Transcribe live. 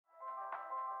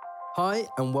Hi,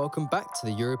 and welcome back to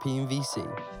the European VC,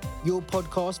 your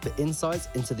podcast for insights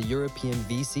into the European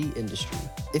VC industry.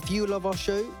 If you love our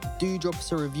show, do drop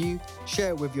us a review,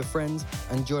 share it with your friends,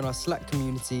 and join our Slack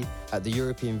community at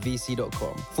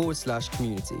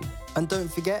theeuropeanvc.com/community. And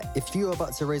don't forget, if you are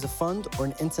about to raise a fund or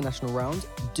an international round,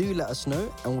 do let us know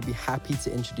and we'll be happy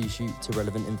to introduce you to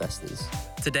relevant investors.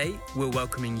 Today, we're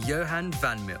welcoming Johan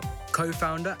van Mil,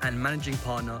 co-founder and managing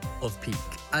partner of Peak.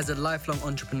 As a lifelong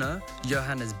entrepreneur,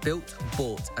 Johan has built,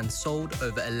 bought, and sold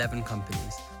over 11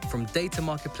 companies, from data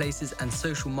marketplaces and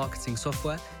social marketing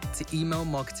software to email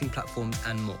marketing platforms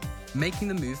and more. Making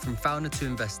the move from founder to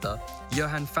investor,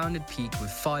 Johan founded Peak with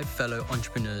 5 fellow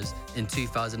entrepreneurs in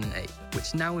 2008,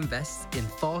 which now invests in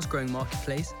fast-growing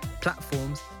marketplace,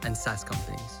 platforms, and SaaS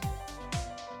companies.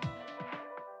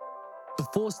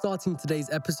 Before starting today's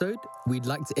episode, we'd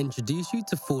like to introduce you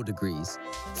to 4 Degrees.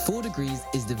 4 Degrees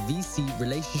is the VC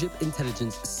Relationship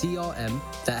Intelligence CRM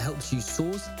that helps you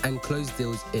source and close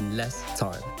deals in less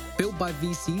time. Built by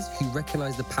VCs who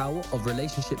recognize the power of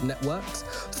relationship networks,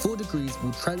 4 Degrees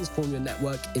will transform your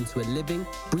network into a living,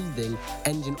 breathing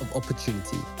engine of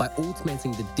opportunity by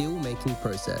automating the deal-making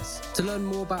process. To learn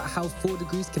more about how 4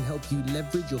 Degrees can help you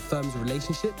leverage your firm's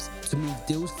relationships to move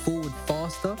deals forward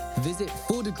faster, visit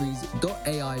 4degrees.ai/EUVC.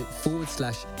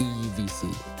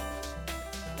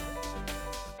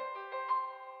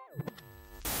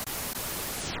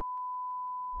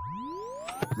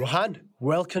 Johan,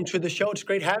 welcome to the show. It's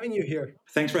great having you here.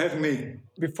 Thanks for having me.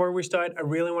 Before we start, I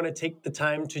really want to take the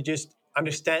time to just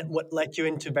understand what led you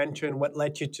into venture and what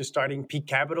led you to starting Peak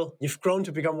Capital. You've grown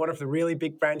to become one of the really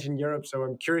big brands in Europe, so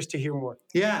I'm curious to hear more.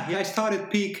 Yeah, I started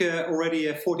Peak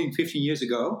already 14, 15 years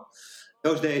ago.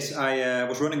 Those days I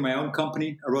was running my own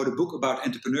company. I wrote a book about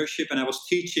entrepreneurship and I was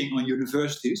teaching on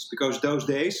universities because those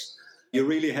days you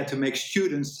really had to make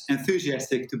students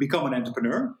enthusiastic to become an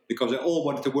entrepreneur because they all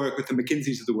wanted to work with the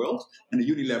McKinseys of the world and the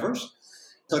Unilevers.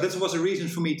 So that was a reason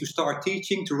for me to start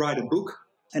teaching, to write a book.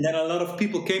 And then a lot of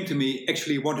people came to me,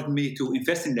 actually wanted me to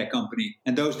invest in their company.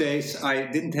 And those days I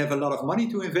didn't have a lot of money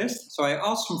to invest. So I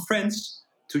asked some friends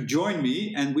to join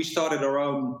me and we started our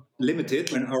own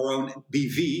limited and our own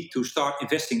BV to start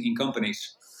investing in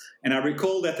companies. And I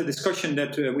recall that the discussion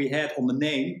that we had on the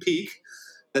name Peak,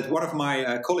 that one of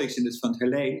my colleagues in this fund,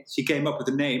 Helene, she came up with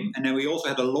a name. And then we also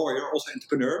had a lawyer, also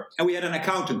entrepreneur. And we had an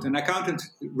accountant. An accountant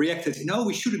reacted, no,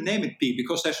 we shouldn't name it Peak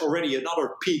because there's already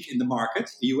another Peak in the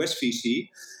market, the US VC.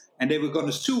 And they were going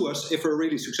to sue us if we're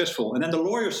really successful. And then the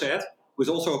lawyer said, who was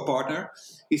also a partner,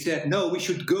 he said, no, we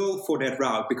should go for that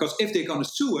route. Because if they're going to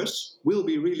sue us, we'll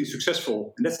be really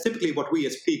successful. And that's typically what we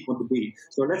as Peak want to be.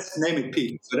 So let's name it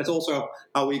Peak. So that's also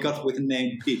how we got with the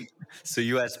name Peak. So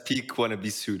you as Peak want to be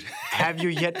sued? Have you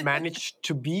yet managed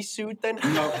to be sued then?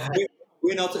 No,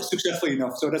 we're not successful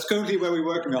enough. So that's currently where we're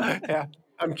working on. Yeah.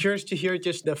 I'm curious to hear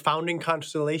just the founding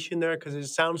constellation there, because it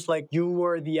sounds like you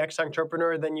were the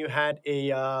ex-entrepreneur, then you had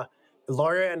a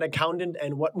lawyer and accountant,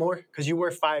 and what more? Because you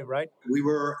were 5, right? We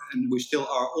were, and we still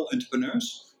are, all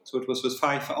entrepreneurs. So it was with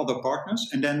 5 other partners.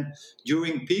 And then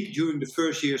during Peak, during the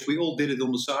first years, we all did it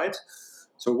on the side.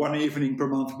 So one evening per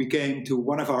month, we came to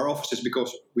one of our offices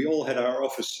because we all had our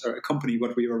office, a company,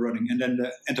 what we were running. And then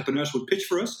the entrepreneurs would pitch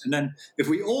for us. And then if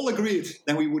we all agreed,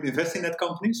 then we would invest in that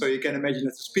company. So you can imagine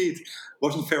that the speed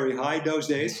wasn't very high those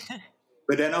days.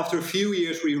 But then after a few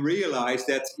years, we realized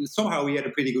that somehow we had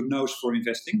a pretty good nose for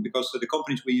investing because the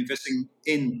companies we investing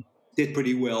in did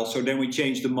pretty well. So then we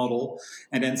changed the model.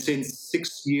 And then since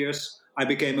 6 years, I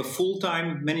became a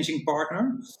full-time managing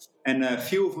partner. And a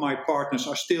few of my partners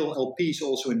are still LPs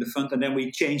also in the fund. And then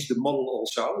we changed the model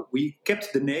also. We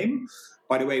kept the name.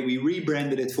 By the way, we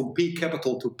rebranded it from Peak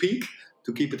Capital to Peak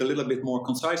to keep it a little bit more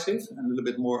concisive and a little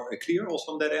bit more clear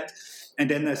also on that end. And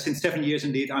then since 7 years,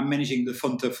 indeed, I'm managing the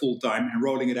fund full-time and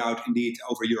rolling it out, indeed,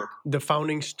 over Europe. The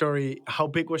founding story, how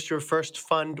big was your first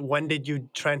fund? When did you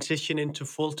transition into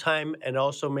full-time? And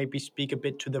also maybe speak a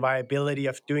bit to the viability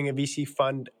of doing a VC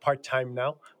fund part-time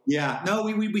now? Yeah, no,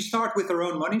 we start with our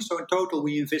own money. So in total,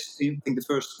 we invested in, I think the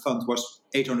first fund was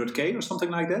 800K or something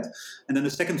like that. And then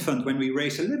the second fund, when we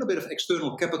raised a little bit of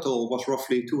external capital, was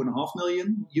roughly 2.5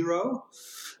 million euro.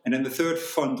 And then the third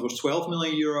fund was 12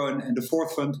 million euro. And the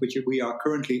fourth fund, which we are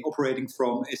currently operating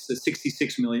from, is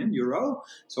 66 million euro.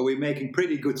 So we're making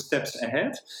pretty good steps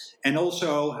ahead. And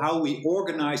also how we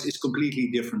organize is completely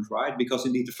different, right? Because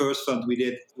indeed, the first fund we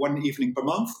did one evening per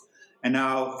month. And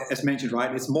now, as mentioned,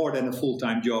 right, it's more than a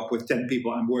full-time job with 10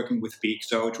 people I'm working with Peak.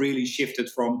 So it really shifted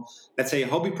from, let's say, a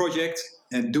hobby project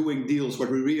and doing deals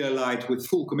what we really like with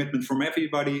full commitment from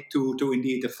everybody to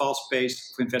indeed the fast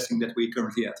pace of investing that we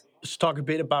currently at. Let's talk a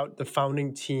bit about the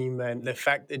founding team and the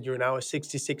fact that you're now a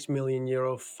 66 million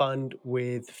euro fund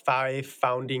with 5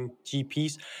 founding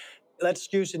GPs.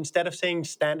 Let's use, instead of saying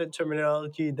standard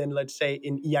terminology, then let's say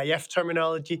in EIF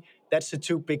terminology, that's a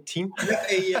too big team. Yeah,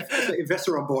 AEF as an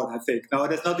investor on board, I think. No,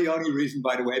 that's not the only reason,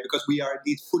 by the way, because we are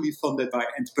indeed fully funded by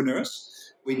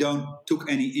entrepreneurs. We don't took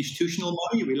any institutional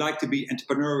money. We like to be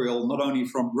entrepreneurial, not only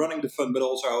from running the fund, but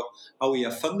also how we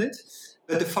are funded.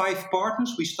 But the 5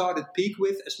 partners we started Peak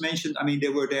with, as mentioned, I mean, they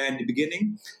were there in the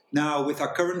beginning. Now, with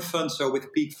our current fund, so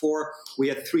with Peak 4, we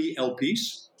had 3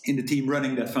 LPs in the team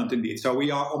running that fund indeed. So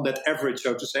we are on that average,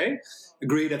 so to say.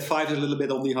 Agree that 5 is a little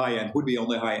bit on the high end, would be on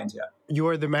the high end, yeah. You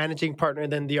are the managing partner,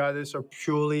 then the others are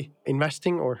purely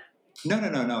investing, or? No.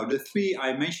 The 3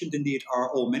 I mentioned indeed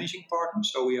are all managing partners.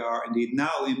 So we are indeed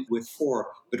now in with 4,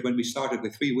 but when we started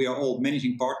with 3, we are all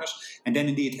managing partners. And then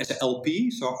indeed as an LP,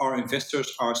 so our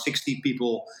investors are 60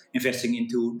 people investing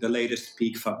into the latest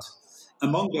Peak fund.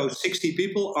 Among those 60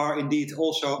 people are indeed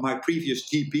also my previous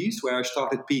GPs, where I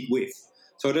started Peak with.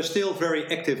 So they're still very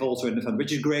active also in the fund,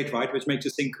 which is great, right? Which makes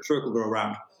us think circle go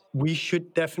around. We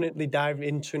should definitely dive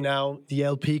into now the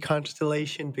LP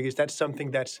constellation, because that's something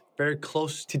that's very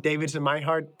close to David's and my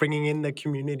heart, bringing in the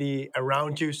community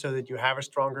around you so that you have a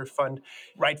stronger fund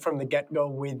right from the get-go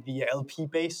with the LP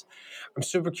base. I'm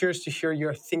super curious to hear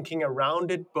your thinking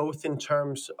around it, both in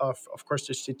terms of course,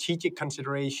 the strategic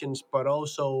considerations, but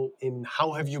also in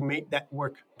how have you made that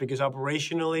work? Because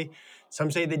operationally,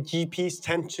 some say that GPs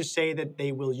tend to say that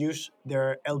they will use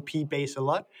their LP base a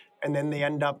lot, and then they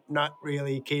end up not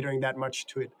really catering that much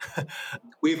to it.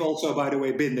 We've also, by the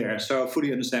way, been there, so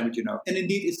fully understand what you know. And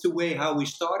indeed, it's the way how we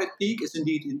started Peak, it's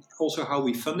indeed also how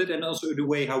we fund it, and also the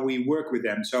way how we work with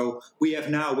them. So we have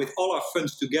now, with all our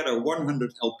funds together,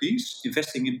 100 LPs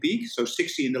investing in Peak, so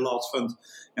 60 in the last fund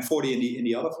and 40 in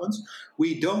the other funds.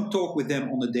 We don't talk with them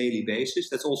on a daily basis.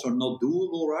 That's also not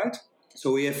doable, right?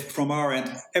 So we have, from our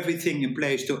end, everything in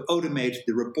place to automate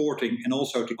the reporting and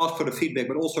also to ask for the feedback,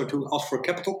 but also to ask for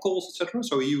capital calls, etc.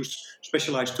 So we use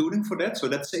specialized tooling for that. So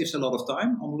that saves a lot of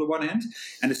time on the one hand.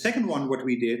 And the second one, what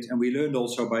we did, and we learned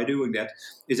also by doing that,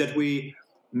 is that we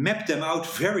map them out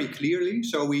very clearly.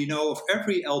 So we know of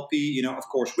every LP, of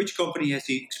course, which company has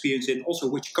he experience in, also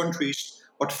which countries,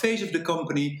 what phase of the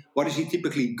company, what is he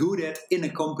typically good at in a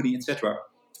company, etc.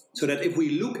 So that if we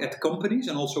look at companies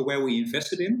and also where we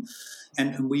invested in,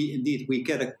 and we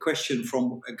get a question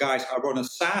from guys, I run a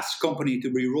SaaS company to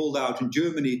be rolled out in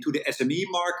Germany to the SME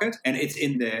market, and it's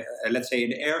in the, let's say,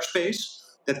 in the airspace,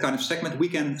 that kind of segment, we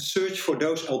can search for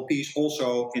those LPs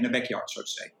also in the backyard, so to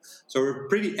say. So we're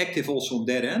pretty active also on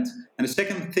that end. And the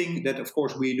second thing that, of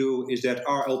course, we do is that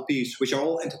our LPs, which are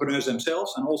all entrepreneurs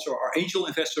themselves, and also our angel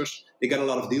investors, they get a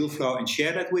lot of deal flow and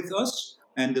share that with us.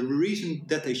 And the reason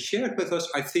that they shared with us,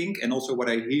 I think, and also what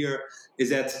I hear, is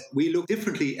that we look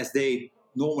differently as they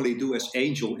normally do as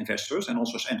angel investors and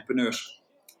also as entrepreneurs.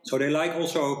 So they like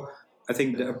also, I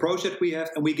think, the approach that we have,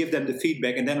 and we give them the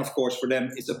feedback. And then, of course, for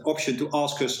them, it's an option to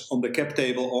ask us on the cap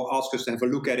table or ask us to have a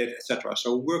look at it, etc.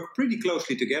 So we work pretty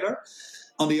closely together.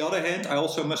 On the other hand, I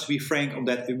also must be frank on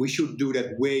that we should do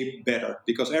that way better,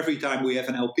 because every time we have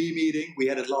an LP meeting, we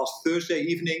had it last Thursday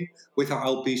evening with our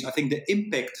LPs, I think the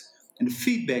impact and the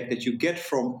feedback that you get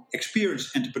from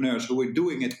experienced entrepreneurs who are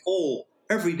doing it all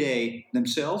every day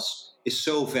themselves is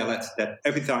so valid that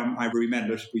every time I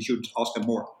remember, we should ask them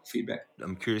more feedback.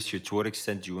 I'm curious here, to what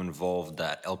extent you involve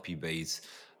that LP base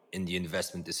in the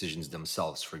investment decisions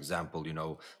themselves. For example,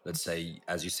 let's say,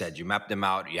 as you said, you map them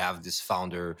out, you have this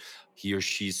founder, he or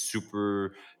she's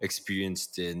super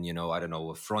experienced in, I don't know,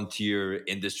 a frontier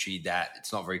industry that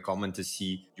it's not very common to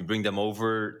see. You bring them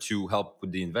over to help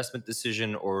with the investment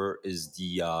decision, or is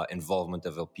the involvement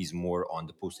of LPs more on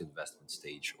the post-investment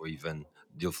stage or even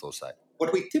deal flow side?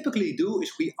 What we typically do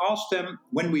is we ask them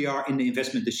when we are in the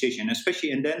investment decision, especially,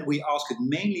 and then we ask it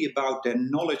mainly about their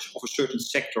knowledge of a certain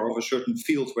sector, of a certain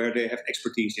field where they have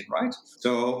expertise in, right?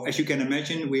 So as you can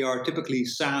imagine, we are typically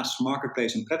SaaS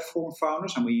marketplace and platform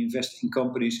founders, and we invest in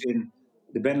companies in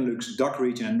the Benelux, DACH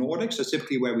region, and Nordics. That's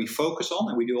typically where we focus on,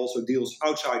 and we do also deals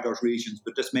outside those regions,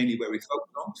 but that's mainly where we focus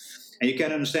on. And you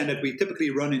can understand that we typically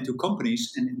run into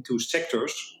companies and into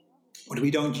sectors but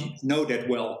we don't know that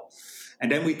well.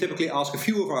 And then we typically ask a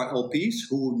few of our LPs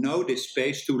who know this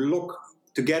space to look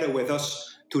together with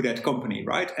us to that company,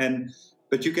 right?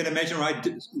 But you can imagine, right,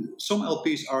 some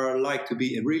LPs are like to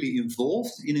be really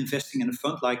involved in investing in a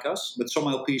fund like us, but some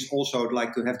LPs also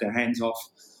like to have their hands off.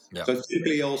 Yeah. So it's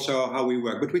typically also how we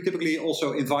work. But we typically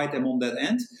also invite them on that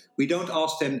end. We don't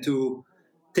ask them to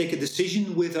take a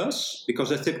decision with us, because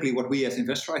that's typically what we as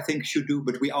investors, I think, should do,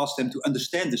 but we ask them to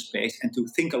understand the space and to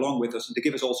think along with us and to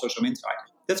give us also some insight.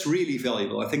 That's really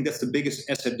valuable. I think that's the biggest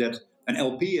asset that an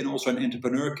LP and also an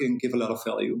entrepreneur can give a lot of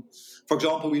value. For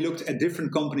example, we looked at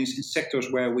different companies in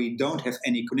sectors where we don't have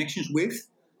any connections with,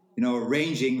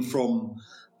 ranging from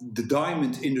the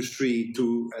diamond industry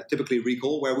to typically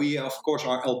recall, where we, of course,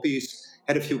 our LPs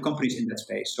had a few companies in that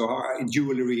space, so in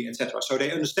jewelry, etc. So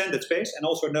they understand that space and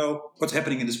also know what's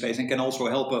happening in the space and can also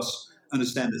help us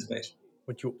understand the space.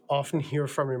 What you often hear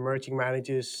from emerging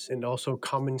managers and also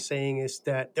common saying is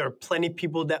that there are plenty of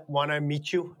people that want to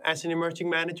meet you as an emerging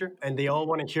manager, and they all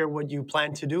want to hear what you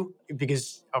plan to do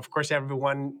because, of course,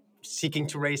 everyone seeking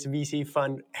to raise a VC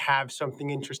fund have something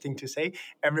interesting to say.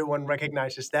 Everyone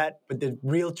recognizes that, but the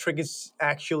real trick is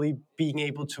actually being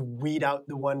able to weed out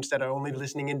the ones that are only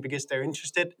listening in because they're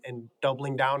interested and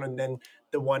doubling down on then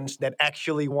the ones that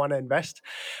actually want to invest.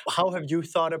 How have you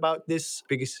thought about this?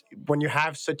 Because when you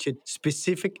have such a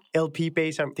specific LP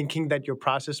base, I'm thinking that your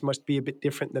process must be a bit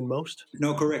different than most.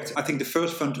 No, correct. I think the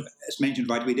first fund, as mentioned,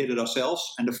 right, we did it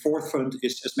ourselves. And the fourth fund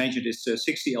is, as mentioned, is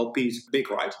 60 LPs big,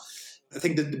 right? I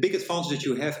think that the big advantage that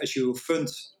you have as your fund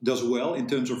does well in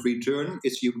terms of return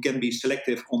is you can be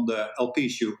selective on the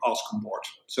LPs you ask on board.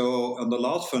 So on the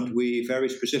last fund, we very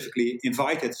specifically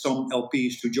invited some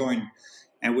LPs to join.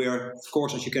 And we're, of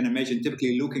course, as you can imagine,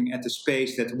 typically looking at the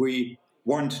space that we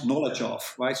want knowledge of,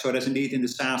 right? So that's indeed in the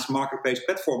SaaS marketplace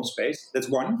platform space, that's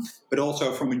one. But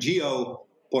also from a geo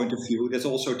point of view, that's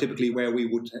also typically where we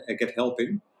would get help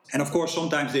in. And of course,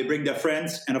 sometimes they bring their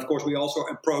friends. And of course, we also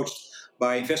approached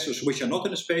by investors which are not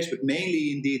in the space, but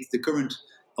mainly indeed the current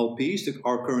LPs,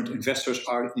 our current investors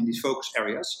are in these focus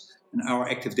areas and are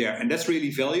active there. And that's really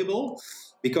valuable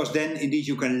because then indeed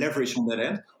you can leverage on that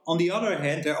end. On the other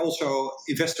hand, there are also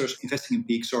investors investing in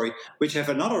Peak, which have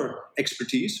another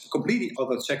expertise, a completely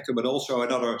other sector, but also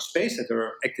another space that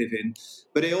they're active in.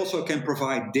 But they also can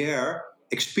provide their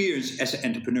experience as an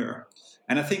entrepreneur.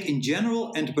 And I think in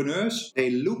general, entrepreneurs, they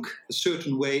look a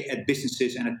certain way at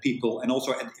businesses and at people and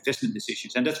also at investment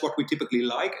decisions. And that's what we typically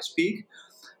like as Peak.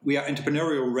 We are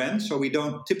entrepreneurial ran, so we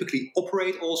don't typically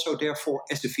operate also, therefore,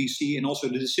 as a VC. And also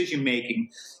the decision-making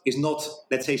is not,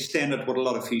 let's say, standard what a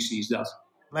lot of VCs does.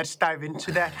 Let's dive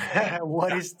into that.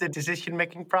 What is the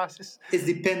decision-making process? It's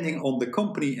depending on the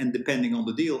company and depending on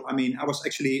the deal. I mean, I was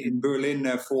actually in Berlin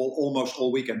for almost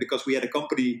all weekend because we had a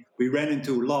company we ran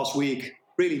into last week,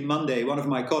 really Monday, one of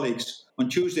my colleagues. On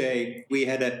Tuesday, we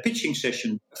had a pitching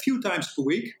session a few times per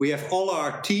week. We have all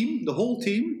our team, the whole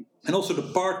team, and also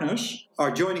the partners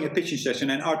are joining a pitching session,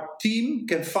 and our team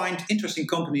can find interesting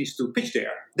companies to pitch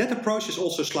there. That approach is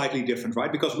also slightly different,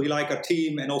 right? Because we like our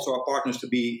team and also our partners to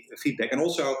be feedback, and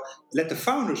also let the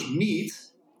founders meet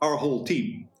our whole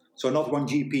team. So not one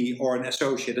GP or an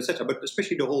associate, etc., but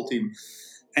especially the whole team.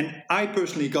 And I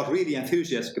personally got really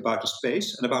enthusiastic about the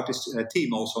space and about this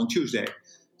team also on Tuesday.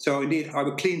 So indeed, I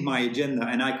cleaned my agenda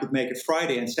and I could make it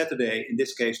Friday and Saturday, in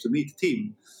this case, to meet the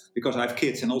team. Because I have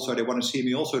kids and also they want to see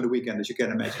me also the weekend, as you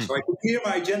can imagine. So I could clear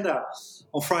my agenda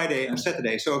on Friday and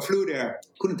Saturday. So I flew there,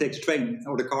 couldn't take the train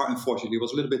or the car, unfortunately. It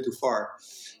was a little bit too far.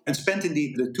 And spent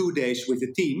indeed the 2 days with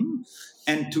the team.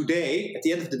 And today, at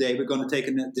the end of the day, we're going to take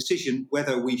a decision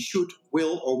whether we should,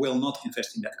 will or will not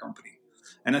invest in that company.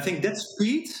 And I think that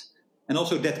speed and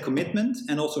also that commitment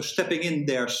and also stepping in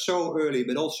there so early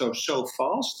but also so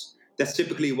fast, that's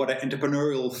typically what an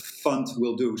entrepreneurial fund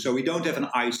will do. So we don't have an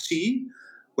IC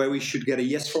where we should get a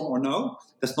yes from or no.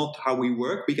 That's not how we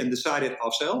work. We can decide it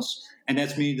ourselves. And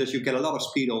that means that you get a lot of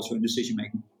speed also in decision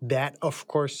making. That, of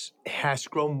course, has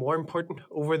grown more important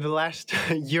over the last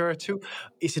year or two.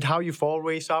 Is it how you've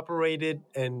always operated?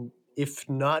 And if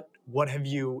not, what have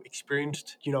you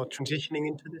experienced, transitioning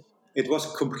into this? It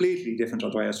was completely different,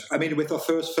 Andreas. I mean, with our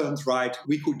first fund, right,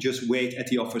 we could just wait at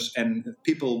the office and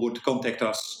people would contact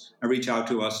us and reach out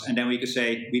to us. And then we could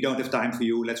say, we don't have time for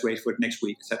you. Let's wait for it next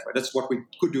week, etc. That's what we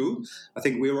could do. I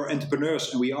think we were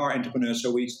entrepreneurs and we are entrepreneurs.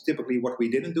 So we typically what we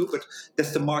didn't do. But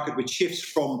that's the market which shifts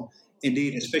from,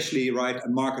 indeed, especially, right, a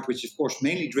market which is, of course,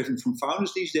 mainly driven from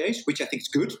founders these days, which I think is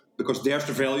good because there's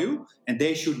the value and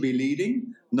they should be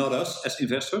leading, not us as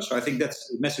investors. So I think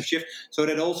that's a massive shift. So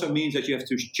that also means that you have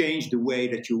to change the way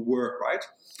that you work, right?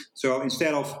 So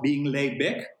instead of being laid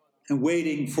back and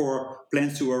waiting for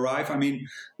plans to arrive, I mean,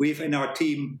 we've in our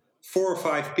team 4 or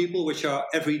 5 people which are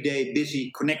every day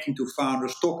busy connecting to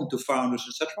founders, talking to founders,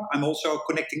 etc. I'm also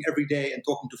connecting every day and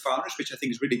talking to founders, which I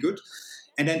think is really good.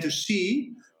 And then to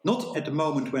see, not at the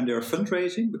moment when they're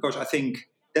fundraising, because I think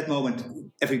that moment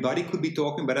everybody could be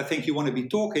talking, but I think you want to be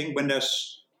talking when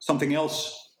there's something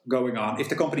else going on. If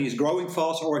the company is growing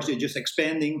fast or is it just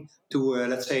expanding to,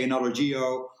 let's say, another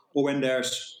geo, or when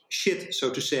there's shit, so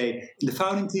to say, in the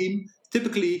founding team,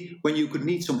 typically when you could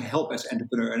need some help as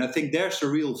entrepreneur. And I think there's the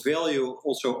real value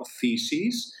also of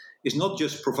VCs, is not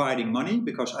just providing money,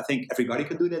 because I think everybody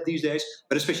can do that these days,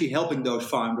 but especially helping those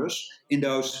founders in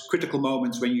those critical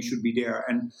moments when you should be there.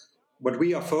 And what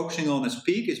we are focusing on as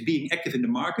Peak is being active in the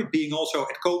market, being also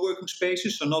at co-working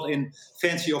spaces, so not in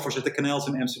fancy offers at the canals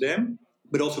in Amsterdam,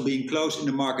 but also being close in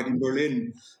the market in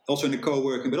Berlin, also in the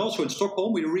co-working, but also in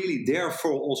Stockholm. We're really there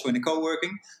for also in the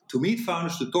co-working to meet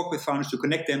founders, to talk with founders, to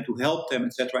connect them, to help them,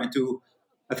 etc., and to,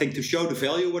 I think, to show the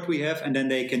value what we have, and then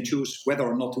they can choose whether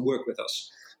or not to work with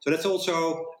us. So that's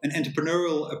also an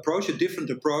entrepreneurial approach, a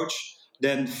different approach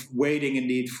than waiting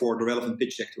indeed for the relevant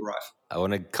pitch deck to arrive. I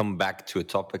want to come back to a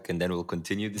topic and then we'll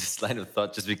continue this line of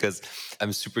thought, just because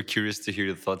I'm super curious to hear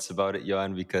your thoughts about it,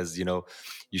 Johan, because,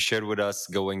 you shared with us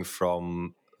going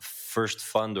from first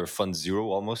fund or fund zero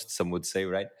almost, some would say,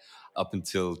 right? Up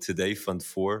until today, fund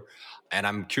four. And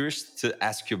I'm curious to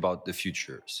ask you about the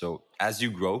future. So as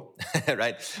you grow,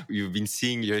 right, you've been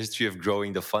seeing your history of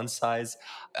growing the fund size.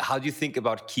 How do you think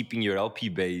about keeping your LP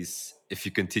base if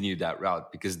you continue that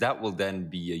route? Because that will then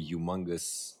be a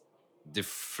humongous,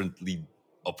 differently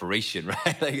operation,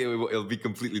 right? Like it'll be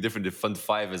completely different if fund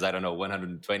 5 is, I don't know,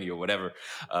 120 or whatever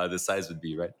the size would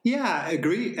be, right? Yeah, I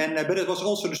agree. And but it was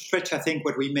also the stretch, I think,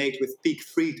 what we made with Peak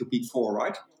 3 to Peak 4,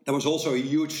 right? That was also a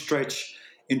huge stretch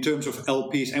in terms of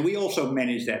LPs, and we also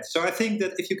manage that. So I think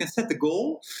that if you can set the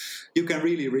goal, you can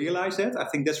really realize that. I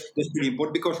think that's really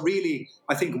important, because really,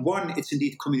 I think, one, it's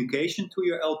indeed communication to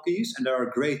your LPs, and there are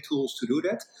great tools to do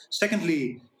that.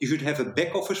 Secondly, you should have a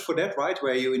back office for that, right,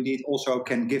 where you indeed also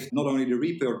can give not only the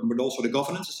report, but also the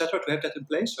governance, etc., to have that in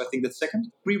place. So I think that's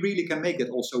second. We really can make it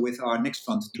also with our next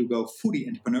fund to go fully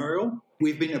entrepreneurial.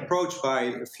 We've been approached by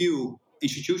a few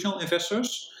institutional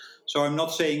investors. So I'm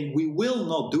not saying we will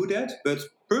not do that, but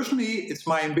personally, it's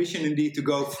my ambition indeed to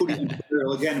go fully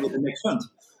entrepreneurial again with the next fund,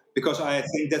 because I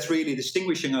think that's really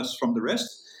distinguishing us from the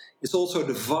rest. It's also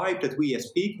the vibe that we as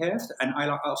Peak have, and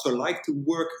I also like to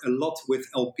work a lot with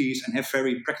LPs and have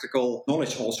very practical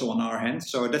knowledge also on our hands.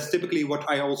 So that's typically what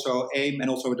I also aim, and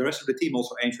also the rest of the team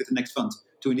also aims with the next fund,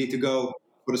 to indeed to go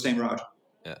for the same route.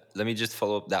 Yeah. Let me just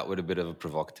follow up that with a bit of a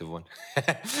provocative one.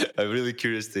 I'm really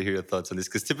curious to hear your thoughts on this,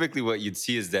 because typically what you'd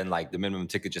see is then like the minimum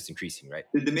ticket just increasing, right?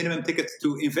 The minimum ticket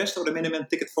to invest, or the minimum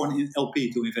ticket for an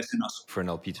LP to invest in us? For an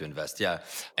LP to invest, yeah.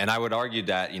 And I would argue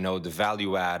that, the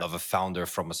value add of a founder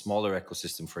from a smaller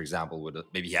ecosystem, for example,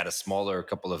 maybe he had a smaller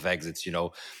couple of exits,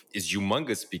 is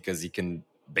humongous, because he can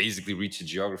basically reach a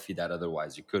geography that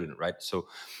otherwise you couldn't, right? So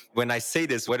when I say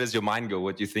this, where does your mind go?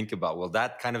 What do you think about? Will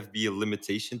that kind of be a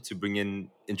limitation to bring in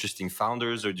interesting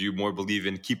founders, or do you more believe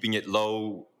in keeping it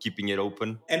low, keeping it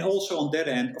open? And also on that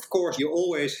end, of course, you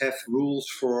always have rules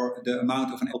for the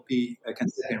amount of an LP can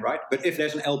step in, right? But if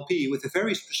there's an LP with a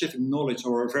very specific knowledge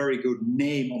or a very good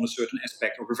name on a certain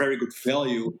aspect or a very good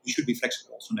value, you should be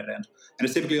flexible also on that end. And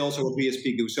it's typically also what we as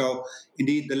Peak do. So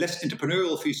indeed, the less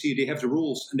entrepreneurial VC, they have the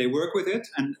rules and they work with it.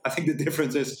 And I think the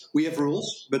difference is we have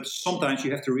rules, but sometimes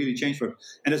you have to really change for it.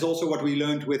 And that's also what we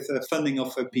learned with funding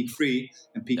of Peak 3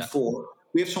 and Peak 4.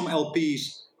 We have some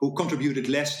LPs who contributed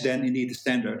less than indeed the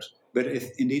standard. But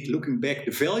if indeed looking back,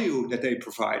 the value that they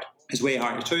provide is way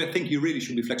higher. So I think you really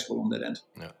should be flexible on that end.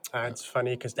 Yeah. It's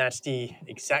funny because that's the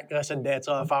exact lesson that's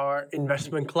of our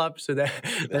investment club. So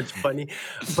that's funny.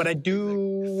 But I do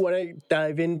want to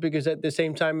dive in, because at the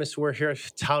same time as we're here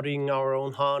touting our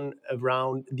own horn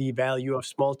around the value of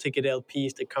small ticket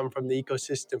LPs that come from the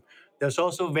ecosystem, there's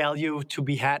also value to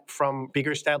be had from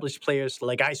bigger established players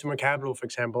like Isomer Capital, for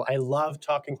example. I love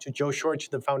talking to Joe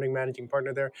Shorch, the founding managing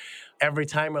partner there. Every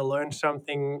time I learn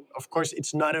something, of course,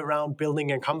 it's not around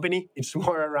building a company. It's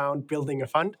more around building a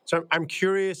fund. So I'm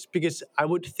curious, because I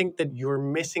would think that you're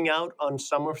missing out on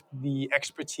some of the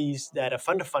expertise that a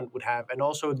fund of fund would have, and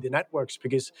also the networks,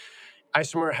 because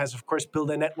Isomer has, of course, built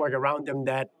a network around them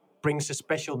that brings a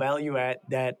special value add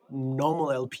that normal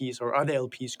LPs or other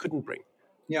LPs couldn't bring.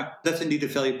 Yeah, that's indeed a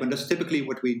value point. That's typically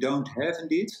what we don't have,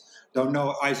 indeed. Don't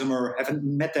know Isomer, haven't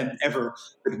met them ever,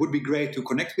 but it would be great to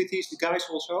connect with these guys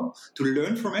also, to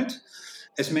learn from it.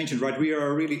 As mentioned, right, we are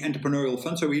a really entrepreneurial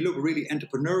fund, so we look really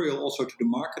entrepreneurial also to the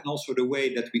market and also the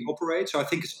way that we operate. So I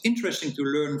think it's interesting to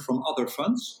learn from other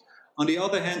funds. On the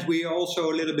other hand, we are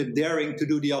also a little bit daring to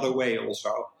do the other way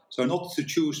also. So not to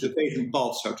choose the paving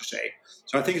path, so to say.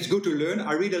 So I think it's good to learn.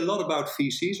 I read a lot about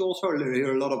VCs also. I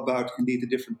hear a lot about, indeed, the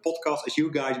different podcasts, as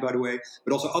you guys, by the way,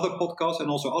 but also other podcasts and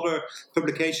also other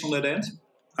publications on that end.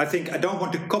 I think I don't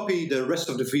want to copy the rest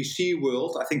of the VC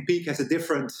world. I think Peak has a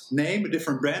different name, a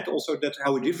different brand. Also, that's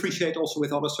how we differentiate also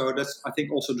with others. So that's, I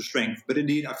think, also the strength. But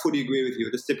indeed, I fully agree with you.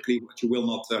 That's typically what you will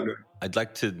not learn. I'd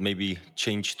like to maybe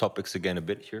change topics again a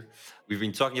bit here. We've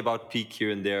been talking about Peak here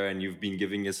and there, and you've been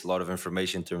giving us a lot of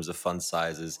information in terms of fund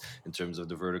sizes, in terms of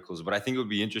the verticals. But I think it would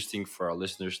be interesting for our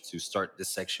listeners to start this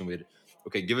section with,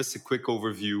 okay, give us a quick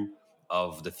overview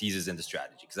of the thesis and the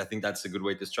strategy, because I think that's a good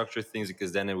way to structure things,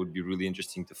 because then it would be really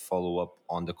interesting to follow up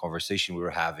on the conversation we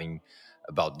were having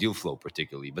about deal flow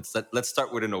particularly. But let's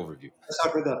start with an overview. Let's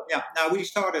start with that. Yeah. Now, we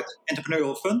started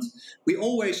Entrepreneurial Fund. We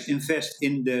always invest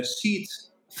in the seed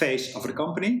phase of the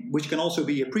company, which can also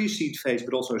be a pre-seed phase,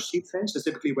 but also a seed phase. That's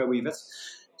typically where we invest.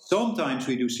 Sometimes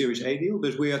we do Series A deal,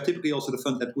 but we are typically also the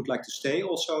fund that would like to stay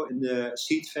also in the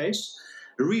seed phase.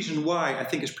 The reason why I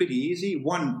think is pretty easy.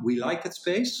 One, we like that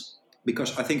space,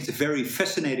 because I think it's a very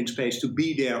fascinating space to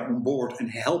be there on board and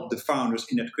help the founders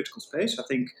in that critical space. I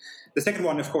think the second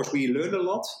one, of course, we learn a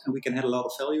lot and we can add a lot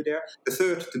of value there. The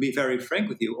third, to be very frank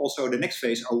with you, also the next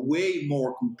phase are way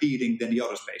more competing than the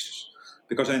other spaces.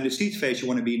 Because in the seed phase, you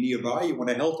want to be nearby, you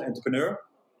want to help the entrepreneur.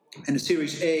 And the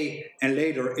Series A and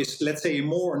later is, let's say, a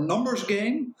more numbers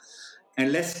game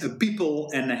and less a people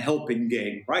and a helping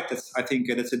game, right? I think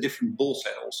that's a different ball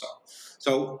set also.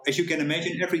 So as you can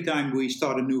imagine, every time we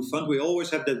start a new fund, we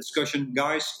always have that discussion,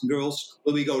 guys, girls,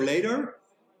 will we go later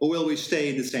or will we stay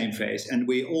in the same phase? And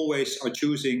we always are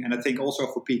choosing, and I think also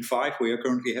for Peak 5, we are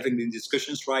currently having the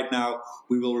discussions right now,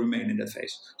 we will remain in that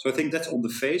phase. So I think that's on the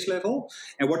phase level.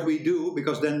 And what we do,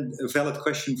 because then a valid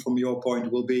question from your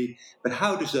point will be, but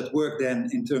how does that work then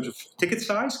in terms of ticket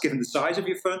size, given the size of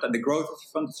your fund and the growth of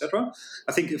your fund, etc.?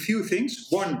 I think a few things.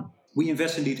 One, we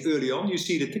invest indeed early on. You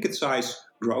see the ticket size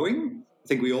growing. I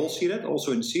think we all see that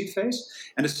also in the seed phase.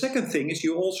 And the second thing is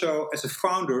you also, as a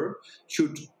founder,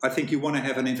 I think you want to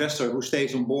have an investor who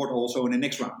stays on board also in the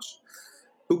next rounds,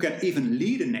 who can even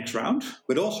lead the next round,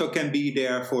 but also can be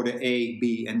there for the A,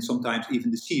 B, and sometimes even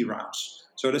the C rounds.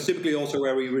 So that's typically also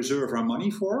where we reserve our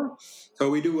money for. So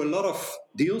we do a lot of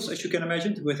deals, as you can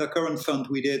imagine. With our current fund,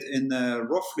 we did in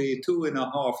roughly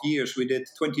 2.5 years, we did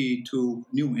 22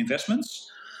 new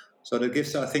investments. So that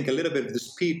gives, I think, a little bit of the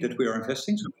speed that we are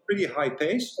investing. So pretty high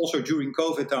pace. Also during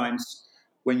COVID times,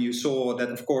 when you saw that,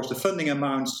 of course, the funding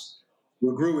amounts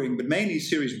were growing, but mainly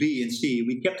Series B and C,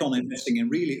 we kept on investing in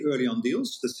really early on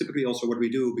deals. That's typically also what we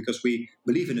do because we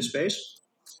believe in the space.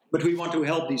 But we want to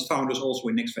help these founders also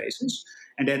in next phases.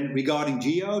 And then regarding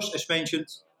geos, as mentioned,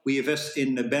 we invest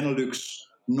in the Benelux,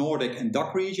 Nordic and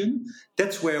DACH region.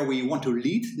 That's where we want to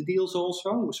lead the deals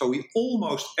also. So we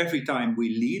almost every time we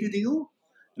lead a deal.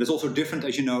 And it's also different,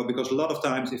 as you know, because a lot of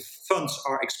times if funds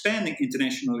are expanding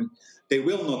internationally, they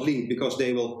will not lead because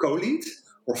they will co-lead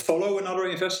or follow another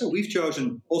investor. We've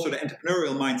chosen also the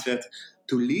entrepreneurial mindset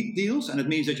to lead deals. And it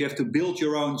means that you have to build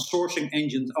your own sourcing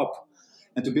engines up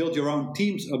and to build your own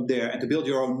teams up there and to build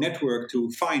your own network to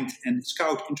find and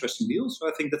scout interesting deals. So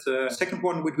I think that's the second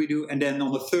one which we do. And then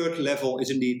on the third level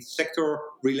is indeed sector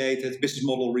related, business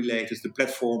model related, the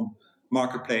platform,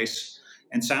 marketplace,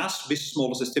 and SaaS business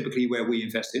models is typically where we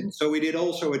invest in. So we did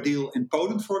also a deal in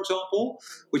Poland, for example,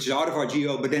 which is out of our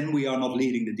geo, but then we are not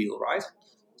leading the deal, right?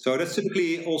 So that's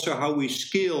typically also how we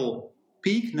scale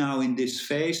Peak now in this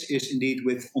phase is indeed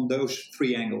on those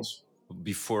three angles.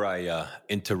 Before I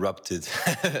interrupted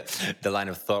the line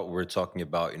of thought we're talking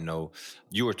about,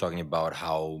 you were talking about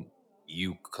how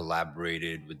you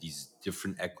collaborated with these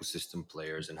different ecosystem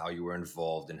players and how you were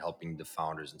involved in helping the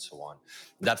founders and so on.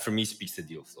 That for me speaks to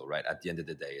deal flow, right? At the end of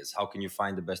the day is how can you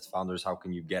find the best founders? How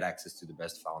can you get access to the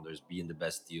best founders, be in the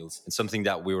best deals? And something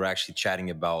that we were actually chatting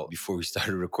about before we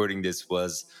started recording this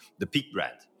was the Peak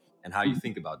brand and how you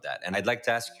think about that. And I'd like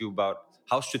to ask you about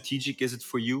how strategic is it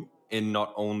for you in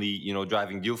not only,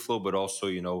 driving deal flow, but also,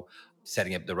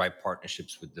 setting up the right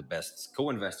partnerships with the best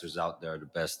co-investors out there, the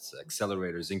best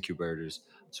accelerators, incubators.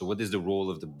 So what is the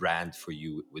role of the brand for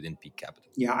you within Peak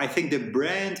Capital? Yeah, I think the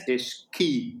brand is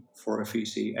key for a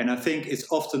VC, and I think it's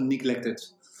often neglected.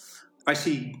 I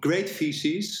see great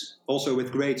VCs also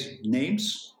with great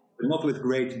names, but not with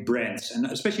great brands, and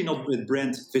especially not with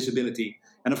brand visibility.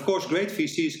 And of course, great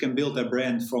VCs can build their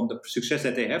brand from the success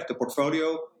that they have, the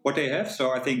portfolio, what they have.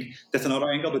 So I think that's another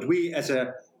angle. But we, as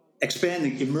a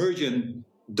expanding, emerging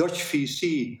Dutch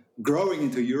VC growing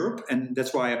into Europe, and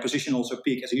that's why I position also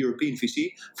Peak as a European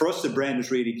VC. For us, the brand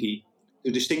is really key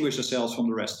to distinguish ourselves from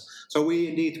the rest. So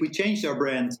we changed our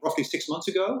brand roughly 6 months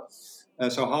ago,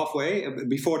 so halfway.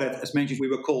 Before that, as mentioned, we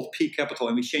were called Peak Capital,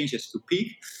 and we changed it to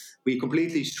Peak. We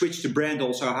completely switched the brand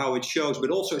also how it shows, but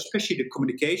also especially the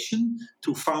communication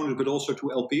to founders, but also to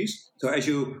LPs. So as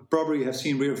you probably have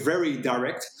seen, we're very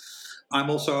direct. I'm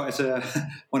also, as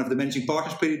one of the managing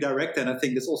partners, pretty direct, and I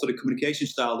think that's also the communication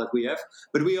style that we have.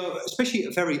 But we are especially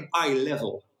a very eye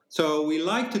level. So we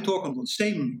like to talk on the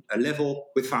same level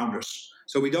with founders.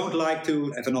 So we don't like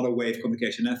to have another way of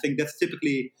communication. And I think that's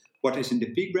typically what is in the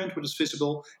Peak brand, what is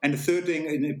visible. And the third thing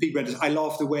in the Peak brand is I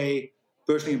love the way,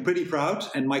 personally, I'm pretty proud.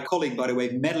 And my colleague, by the way,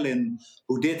 Madeline,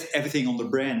 who did everything on the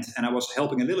brand, and I was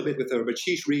helping a little bit with her, but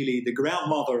she's really the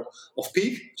grandmother of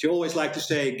Peak. She always liked to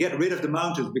say, get rid of the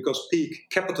mountains, because Peak,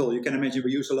 capital, you can imagine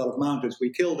we use a lot of mountains.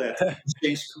 We killed that,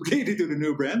 changed completely to the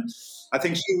new brand. I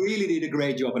think she really did a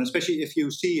great job, and especially if you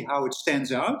see how it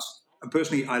stands out. And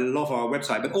personally, I love our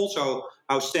website, but also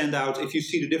how it stands out if you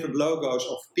see the different logos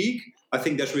of Peak. I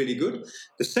think that's really good.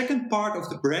 The second part of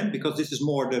the brand, because this is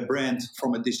more the brand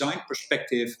from a design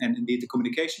perspective and indeed the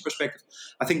communication perspective,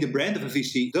 I think the brand of a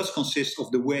VC does consist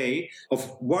of the way of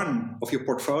one of your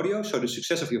portfolio, so the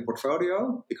success of your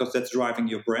portfolio, because that's driving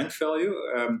your brand value.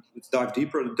 Let's dive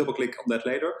deeper and double click on that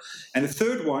later. And the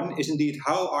third one is indeed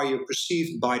how are you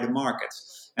perceived by the market,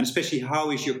 and especially how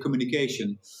is your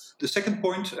communication. The second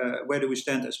point, where do we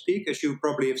stand as Peak? As you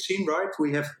probably have seen, right?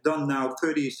 We have done now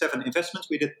 37 investments.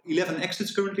 We did 11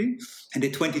 exits currently and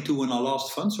did 22 in our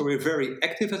last fund. So we're very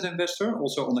active as an investor.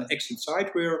 Also on the exit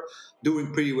side, we're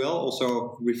doing pretty well.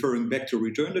 Also referring back to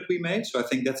return that we made. So I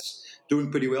think that's doing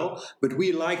pretty well. But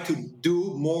we like to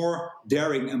do more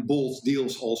daring and bold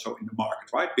deals also in the market,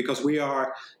 right? Because we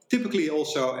are typically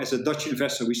also, as a Dutch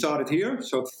investor, we started here.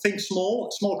 So think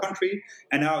small country,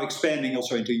 and now expanding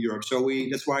also into Europe. So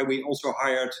that's why we also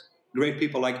hired great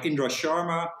people like Indra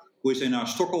Sharma, who is in our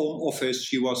Stockholm office.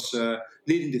 She was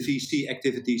leading the VC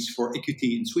activities for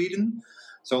EQT in Sweden.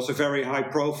 So it's a very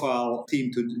high-profile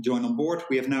team to join on board.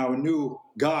 We have now a new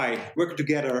guy working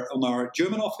together on our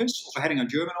German office, also heading our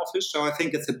German office. So I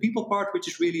think that's the people part, which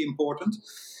is really important.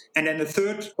 And then the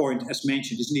third point, as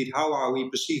mentioned, is indeed how are we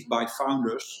perceived by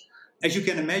founders? As you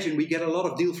can imagine, we get a lot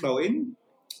of deal flow in.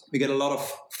 We get a lot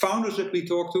of founders that we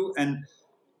talk to. And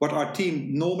what our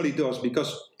team normally does,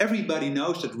 because everybody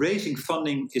knows that raising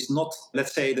funding is not,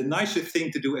 let's say, the nicest thing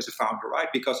to do as a founder, right?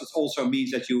 Because it also means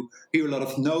that you hear a lot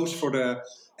of no's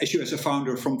as a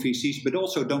founder from VCs, but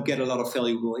also don't get a lot of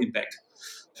valuable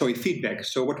feedback.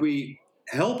 So what we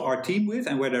help our team with,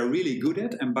 and where they're really good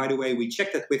at, and by the way, we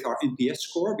check that with our NPS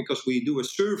score, because we do a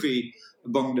survey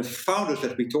among the founders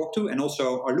that we talk to and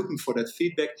also are looking for that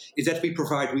feedback, is that we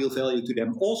provide real value to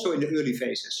them, also in the early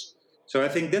phases. So I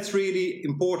think that's really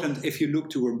important if you look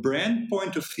to a brand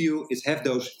point of view, is have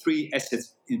those three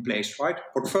assets in place, right?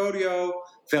 Portfolio,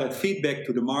 valid feedback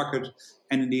to the market,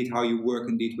 and indeed how you work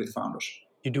indeed with founders.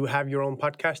 You do have your own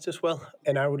podcast as well,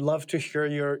 and I would love to hear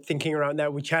your thinking around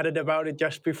that. We chatted about it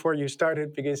just before you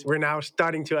started, because we're now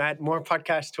starting to add more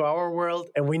podcasts to our world,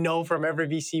 and we know from every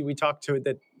VC we talk to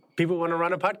that people want to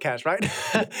run a podcast, right?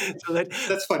 So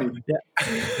that's funny. Yeah.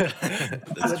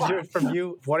 Let's hear it from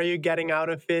you. What are you getting out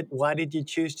of it? Why did you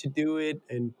choose to do it?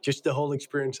 And just the whole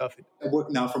experience of it. I work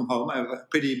now from home. I have a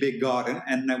pretty big garden.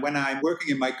 And when I'm working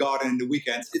in my garden in the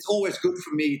weekends, it's always good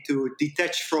for me to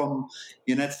detach from,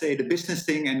 let's say, the business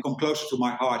thing and come closer to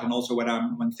my heart, and also what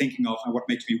I'm thinking of and what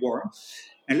makes me warm.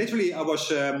 And literally, I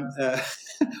was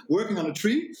working on a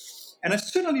tree. And I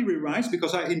suddenly realized,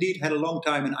 because I indeed had a long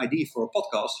time an idea for a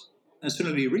podcast, I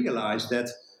suddenly realized that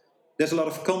there's a lot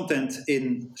of content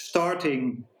in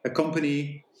starting a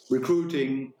company,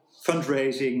 recruiting,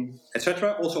 fundraising,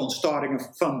 etc. Also on starting a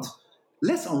fund,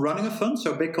 less on running a fund,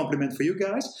 so a big compliment for you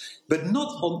guys, but not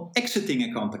on exiting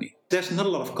a company. There's not a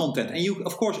lot of content. And you,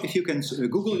 of course, if you can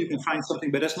Google, you can find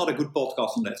something, but there's not a good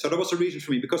podcast on that. So that was a reason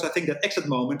for me, because I think that exit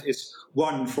moment is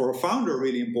one for a founder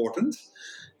really important,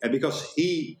 because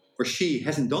he or she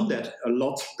hasn't done that a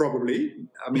lot, probably.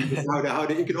 I mean, how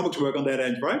the economics work on that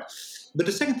end, right? But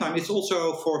the second time, it's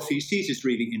also for VCs is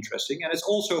really interesting. And it's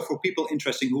also for people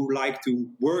interesting who like to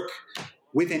work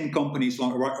within companies,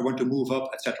 want to move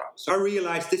up, etc. So I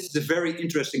realized this is a very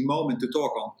interesting moment to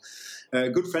talk on. A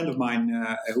good friend of mine,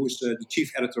 who is the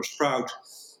chief editor of Sprout,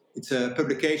 it's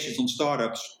publications on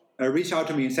startups, reached out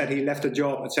to me and said he left a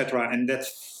job, etc. And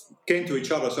that's came to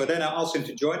each other. So then I asked him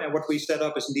to join, and what we set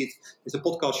up is a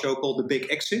podcast show called The Big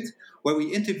Exit, where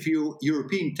we interview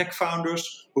European tech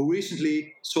founders who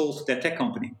recently sold their tech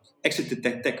company, exited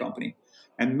their tech company,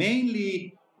 and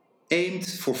mainly aimed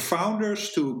for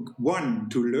founders to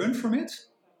learn from it,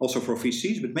 also for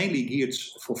VCs, but mainly geared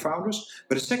for founders.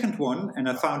 But the second one, and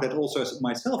I found that also as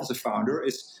myself as a founder,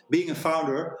 is being a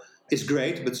founder is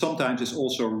great, but sometimes it's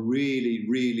also really,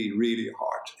 really, really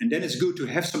hard. And then it's good to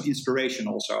have some inspiration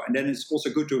also. And then it's also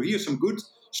good to hear some good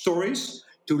stories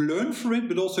to learn from it,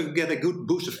 but also get a good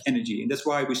boost of energy. And that's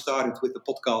why we started with the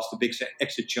podcast, The Big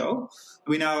Exit Show.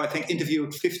 We now, I think,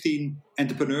 interviewed 15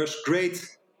 entrepreneurs, great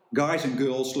guys and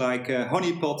girls like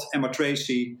Honeypot, Emma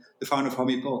Tracy, the founder of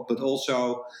Honeypot, but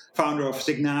also founder of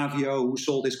Signavio, who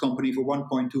sold his company for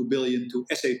 1.2 billion to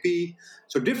SAP.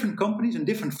 So different companies and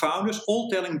different founders, all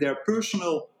telling their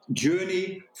personal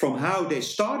journey from how they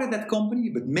started that company,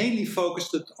 but mainly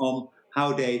focused it on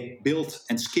how they built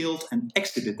and scaled and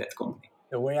exited that company.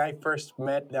 The way I first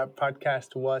met that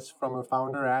podcast was from a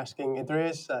founder asking,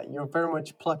 you're very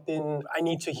much plugged in. I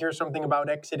need to hear something about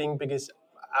exiting because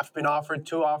I've been offered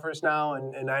 2 offers now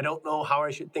and I don't know how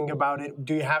I should think about it.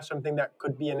 Do you have something that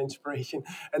could be an inspiration?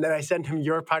 And then I sent him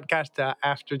your podcast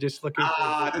after just looking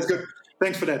for it. That's good.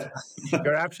 Thanks for that.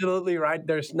 You're absolutely right.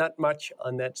 There's not much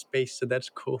on that space, so that's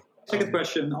cool. Second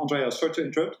question, Andrea, sorry to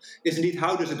interrupt, is indeed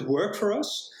how does it work for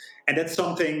us? And that's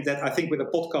something that I think with a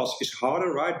podcast is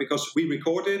harder, right? Because we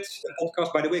recorded the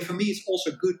podcast. By the way, for me, it's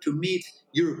also good to meet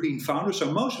European founders.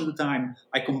 So most of the time,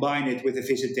 I combine it with a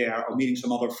visit there or meeting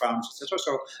some other founders, etc.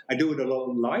 So I do it a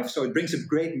lot live. So it brings a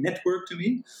great network to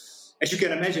me. As you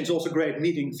can imagine, it's also great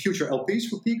meeting future LPs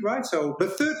for Peak, right? So,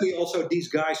 but thirdly, also these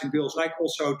guys and girls like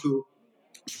also to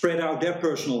spread out their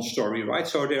personal story, right?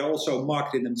 So they're also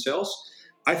marketing themselves.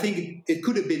 I think it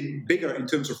could have been bigger in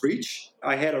terms of reach.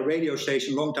 I had a radio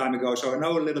station a long time ago, so I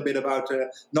know a little bit about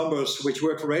numbers which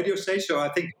work for radio stations. So I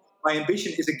think my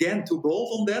ambition is again to build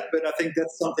on that, but I think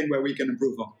that's something where we can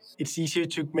improve on. It's easier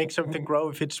to make something grow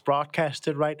if it's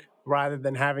broadcasted, right? Rather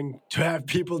than having to have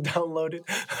people download it.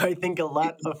 I think a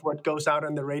lot of what goes out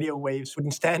on the radio waves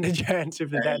wouldn't stand a chance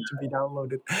if it had to be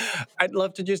downloaded. I'd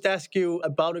love to just ask you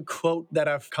about a quote that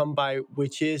I've come by,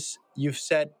 which is, you've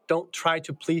said, don't try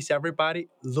to please everybody.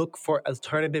 Look for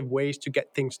alternative ways to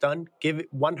get things done. Give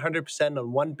it 100%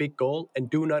 on one big goal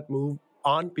and do not move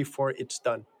on before it's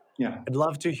done. Yeah. I'd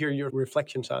love to hear your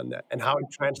reflections on that and how it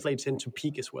translates into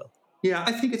Peak as well. Yeah,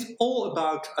 I think it's all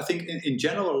about, I think in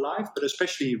general life, but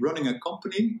especially running a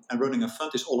company and running a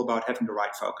fund is all about having the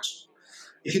right focus.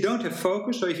 If you don't have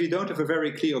focus, or if you don't have a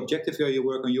very clear objective where you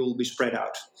work on, you will be spread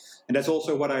out. And that's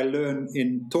also what I learned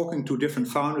in talking to different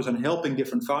founders and helping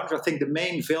different founders. I think the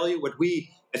main value, what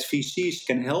we as VCs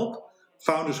can help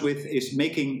founders with, is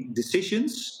making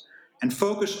decisions and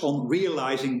focus on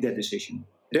realizing that decision.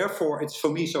 Therefore, it's for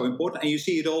me so important. And you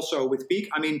see it also with Peak.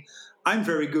 I mean, I'm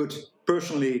very good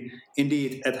personally,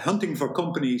 indeed, at hunting for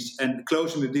companies and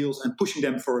closing the deals and pushing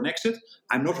them for an exit.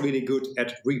 I'm not really good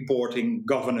at reporting,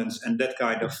 governance, and that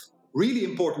kind of really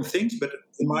important things, but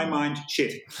in my mind,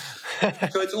 shit.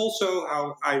 So it's also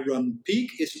how I run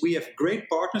Peak, is we have great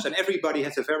partners and everybody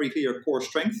has a very clear core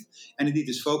strength and indeed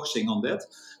is focusing on that.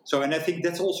 So, and I think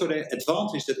that's also the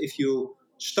advantage, that if you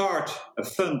start a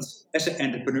fund as an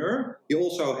entrepreneur, you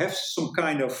also have some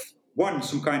kind of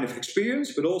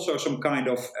experience, but also some kind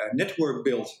of network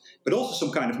built, but also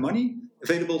some kind of money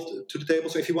available to the table.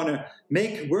 So if you want to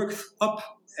make work up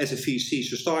as a VC,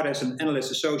 so start as an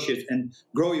analyst associate and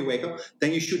grow your way up,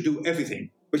 then you should do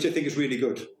everything, which I think is really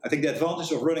good. I think the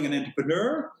advantage of running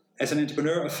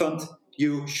a fund,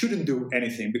 you shouldn't do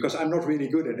anything, because I'm not really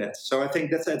good at that. So I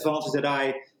think that's the advantage that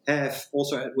I have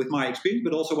also with my experience,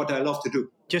 but also what I love to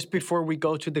do. Just before we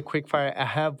go to the quickfire, I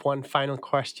have one final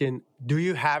question. Do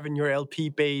you have in your LP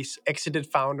base exited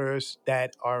founders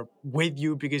that are with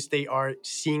you because they are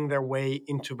seeing their way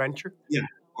into venture? Yeah.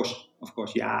 Of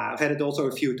course. Yeah, I've had it also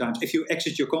a few times. If you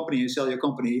exit your company and sell your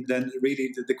company, then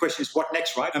really the question is, what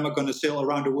next, right? Am I going to sail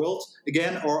around the world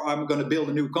again, or am I going to build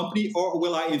a new company, or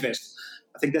will I invest?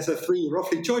 I think that's the 3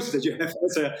 roughly choices that you have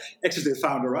as an exited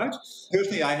founder, right?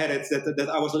 Personally, I had it that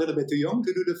I was a little bit too young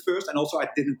to do the first, and also I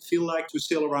didn't feel like to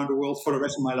sail around the world for the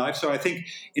rest of my life. So I think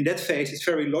in that phase, it's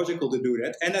very logical to do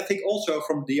that. And I think also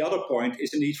from the other point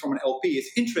is indeed from an LP, it's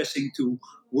interesting to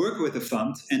work with a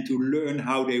fund and to learn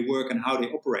how they work and how they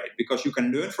operate, because you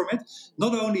can learn from it,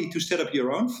 not only to set up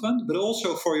your own fund, but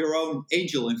also for your own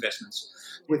angel investments.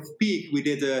 With Peak, we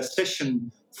did a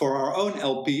session for our own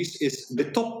LPs, is the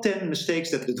top 10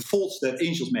 mistakes, that the defaults that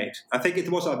angels made. I think it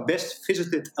was our best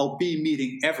visited LP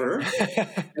meeting ever.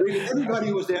 Really,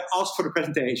 everybody was there, asked for the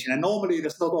presentation, and normally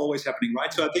that's not always happening,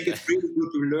 right? So I think it's really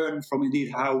good to learn from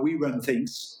indeed how we run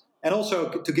things, and also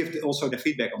to give also the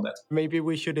feedback on that. Maybe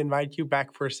we should invite you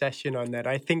back for a session on that.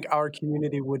 I think our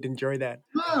community would enjoy that.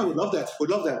 Oh, we'd love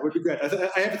that. Would be great.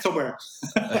 I have it somewhere.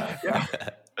 Yeah.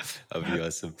 That'd be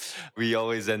awesome. We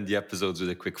always end the episodes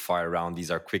with a quick fire round. These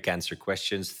are quick answer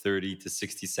questions, 30 to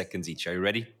 60 seconds each. Are you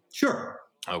ready? Sure.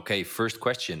 Okay, first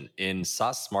question. In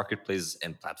SaaS marketplaces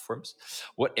and platforms,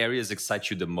 what areas excite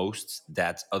you the most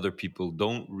that other people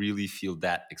don't really feel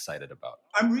that excited about?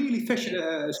 I'm really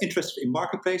interested in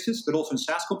marketplaces, but also in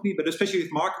SaaS company, but especially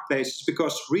with marketplaces,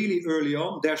 because really early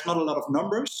on, there's not a lot of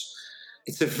numbers.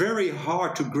 It's a very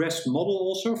hard to grasp model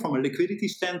also from a liquidity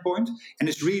standpoint, and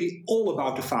it's really all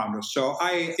about the founders. So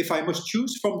if I must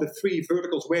choose from the three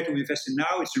verticals where to invest in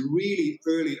now, it's really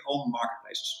early on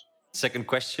marketplaces. Second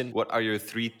question, what are your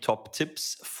three top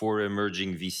tips for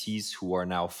emerging VCs who are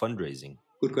now fundraising?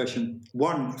 Good question.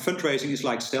 One, fundraising is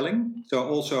like selling. So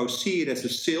also see it as a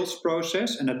sales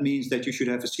process, and that means that you should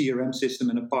have a CRM system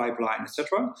and a pipeline,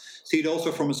 etc. See it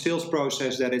also from a sales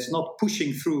process that it's not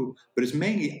pushing through, but it's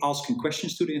mainly asking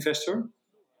questions to the investor.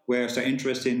 Where's their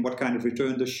interest in, what kind of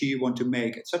return does she want to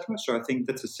make, etc. So I think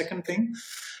that's the second thing.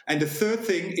 And the third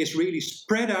thing is really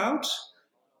spread out,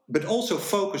 but also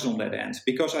focus on that end.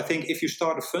 Because I think if you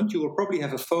start a fund, you will probably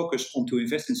have a focus on to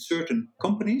invest in certain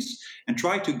companies and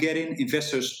try to get in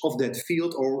investors of that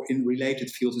field or in related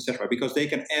fields, etc. Because they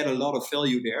can add a lot of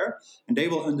value there and they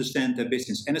will understand their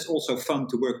business. And it's also fun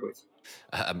to work with.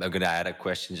 I'm going to add a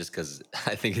question just because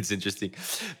I think it's interesting.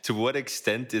 To what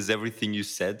extent is everything you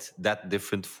said that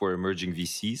different for emerging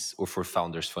VCs or for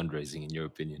founders fundraising, in your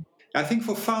opinion? I think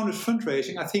for founders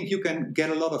fundraising, I think you can get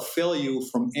a lot of value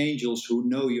from angels who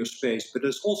know your space, but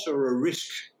there's also a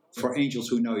risk for angels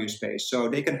who know your space. So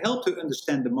they can help to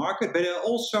understand the market, but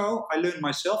also, I learned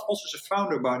myself, also as a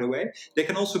founder, by the way, they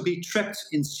can also be trapped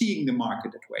in seeing the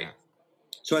market that way.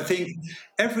 So I think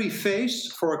every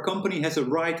phase for a company has a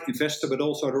right investor, but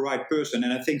also the right person.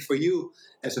 And I think for you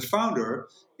as a founder,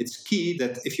 it's key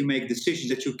that if you make decisions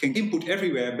that you can input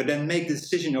everywhere, but then make the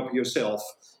decision of yourself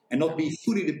and not be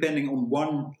fully depending on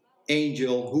one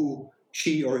angel who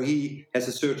she or he has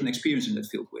a certain experience in that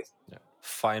field with. Yeah.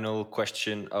 Final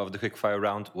question of the quickfire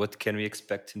round. What can we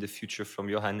expect in the future from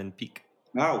Johan and Peak?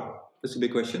 Wow, that's a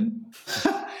big question.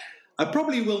 I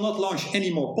probably will not launch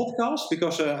any more podcasts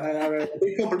because a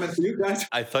big compliment to you guys.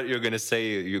 I thought you were going to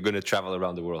say you're going to travel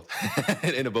around the world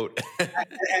in a boat. and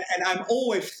I'm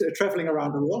always traveling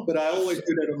around the world, but I always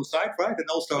do that on the side, right? And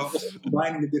also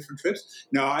combining the different trips.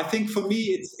 No, I think for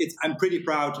me, I'm pretty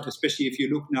proud, especially if you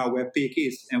look now where Peak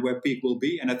is and where Peak will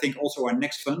be. And I think also our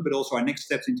next fund, but also our next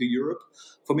steps into Europe.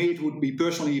 For me, it would be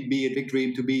personally be a big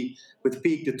dream to be with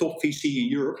Peak, the top VC in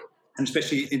Europe, and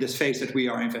especially in this phase that we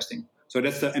are investing. So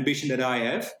that's the ambition that I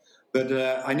have. But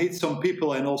I need some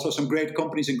people and also some great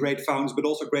companies and great founders, but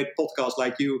also great podcasts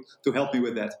like you to help me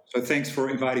with that. So thanks for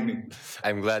inviting me.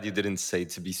 I'm glad you didn't say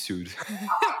to be sued.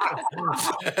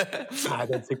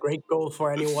 That's a great goal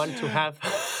for anyone to have.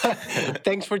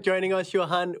 Thanks for joining us,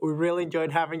 Johan. We really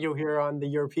enjoyed having you here on the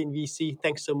European VC.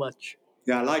 Thanks so much.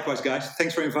 Yeah, likewise, guys.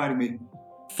 Thanks for inviting me.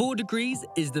 4 Degrees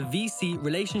is the VC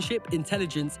relationship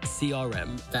intelligence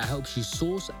CRM that helps you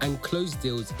source and close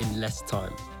deals in less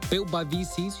time. Built by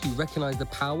VCs who recognize the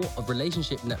power of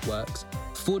relationship networks,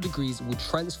 4 Degrees will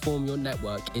transform your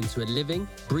network into a living,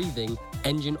 breathing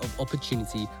engine of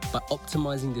opportunity by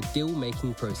optimizing the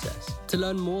deal-making process. To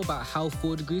learn more about how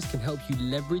 4 Degrees can help you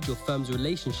leverage your firm's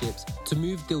relationships to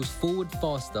move deals forward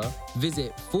faster,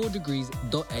 visit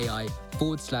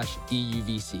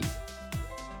 4degrees.ai/EUVC.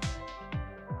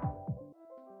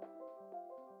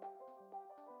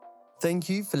 Thank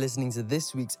you for listening to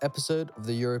this week's episode of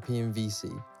the European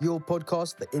VC, your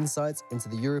podcast for insights into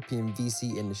the European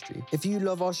VC industry. If you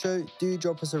love our show, do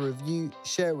drop us a review,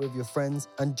 share it with your friends,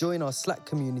 and join our Slack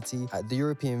community at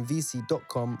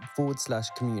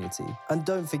theeuropeanvc.com/community. And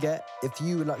don't forget, if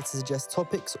you would like to suggest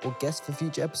topics or guests for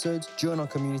future episodes, join our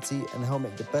community and help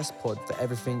make the best pod for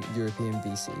everything European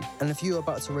VC. And if you're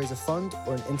about to raise a fund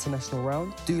or an international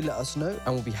round, do let us know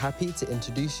and we'll be happy to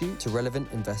introduce you to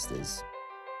relevant investors.